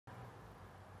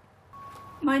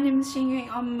My name is Xingyun.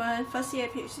 I'm a first-year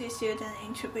PhD student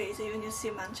in Triple the University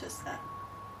of Manchester.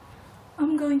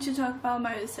 I'm going to talk about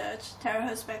my research,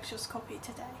 terahertz spectroscopy,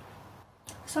 today.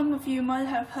 Some of you might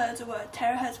have heard the word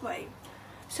terahertz wave.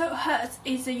 So hertz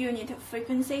is the unit of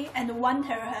frequency, and 1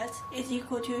 terahertz is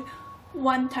equal to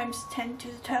 1 times 10 to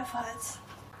the 12 hertz.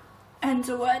 And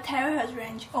the word terahertz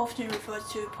range often refers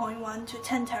to 0.1 to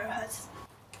 10 terahertz.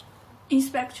 In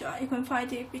spectra, you can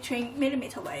find it between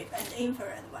millimeter wave and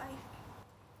infrared wave.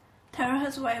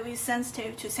 Terahertz wave is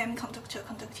sensitive to semiconductor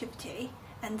conductivity,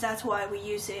 and that's why we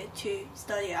use it to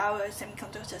study our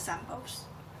semiconductor samples.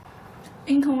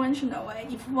 In conventional way,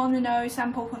 if we want to know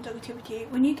sample conductivity,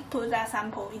 we need to put that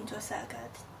sample into a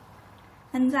circuit,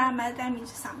 and that might damage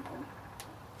the sample.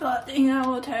 But in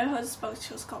our terahertz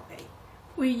spectroscopy,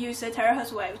 we use a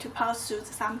terahertz wave to pass through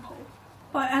the sample.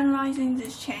 By analyzing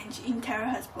this change in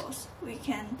terahertz pulse, we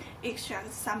can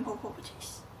extract sample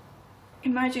properties.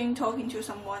 Imagine talking to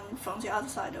someone from the other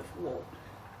side of the wall.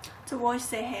 The voice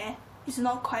they hear is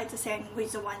not quite the same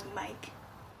with the one you make.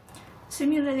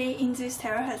 Similarly, in this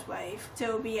terahertz wave,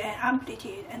 there will be an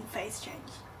amplitude and phase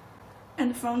change.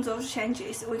 And from those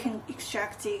changes, we can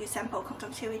extract the sample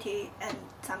conductivity and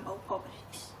sample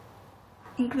properties,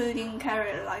 including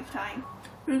carrier lifetime,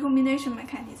 recombination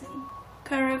mechanism,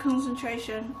 carrier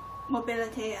concentration,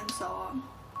 mobility, and so on.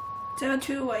 There are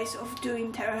 2 ways of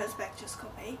doing terahertz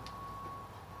spectroscopy.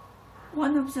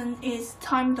 One of them is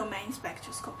time domain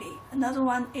spectroscopy, another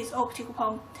one is optical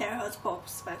pulse terahertz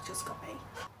pulse spectroscopy.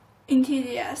 In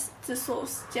TDS, the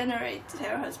source generates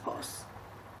terahertz pulse.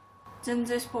 Then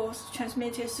this pulse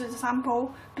transmitted through the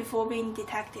sample before being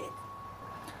detected.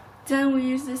 Then we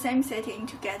use the same setting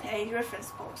to get a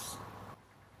reference pulse.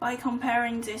 By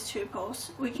comparing these 2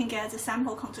 pulses, we can get the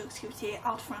sample conductivity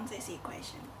out from this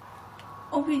equation.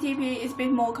 OPTP is a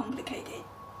bit more complicated.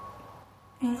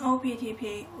 In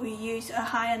OPTP, we use a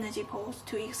high-energy pulse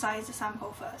to excite the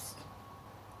sample first.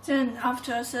 Then,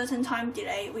 after a certain time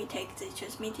delay, we take the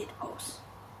transmitted pulse.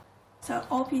 So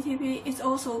OPTP is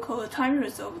also called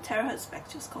time-resolved terahertz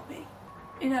spectroscopy.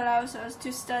 It allows us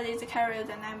to study the carrier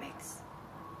dynamics.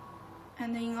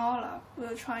 And in our lab,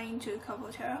 we're trying to couple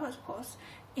terahertz pulse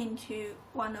into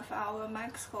one of our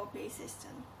microscopy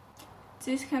systems.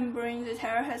 This can bring the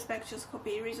terahertz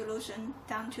spectroscopy resolution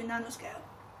down to nanoscale.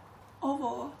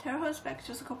 Overall, terahertz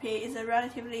spectroscopy is a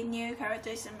relatively new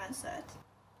characterization method.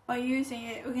 By using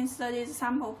it, we can study the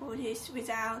sample properties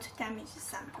without damaging the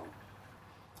sample.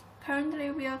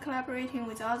 Currently, we are collaborating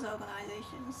with other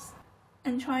organizations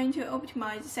and trying to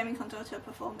optimize semiconductor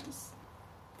performance.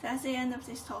 That's the end of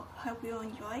this talk. Hope you all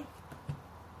enjoy.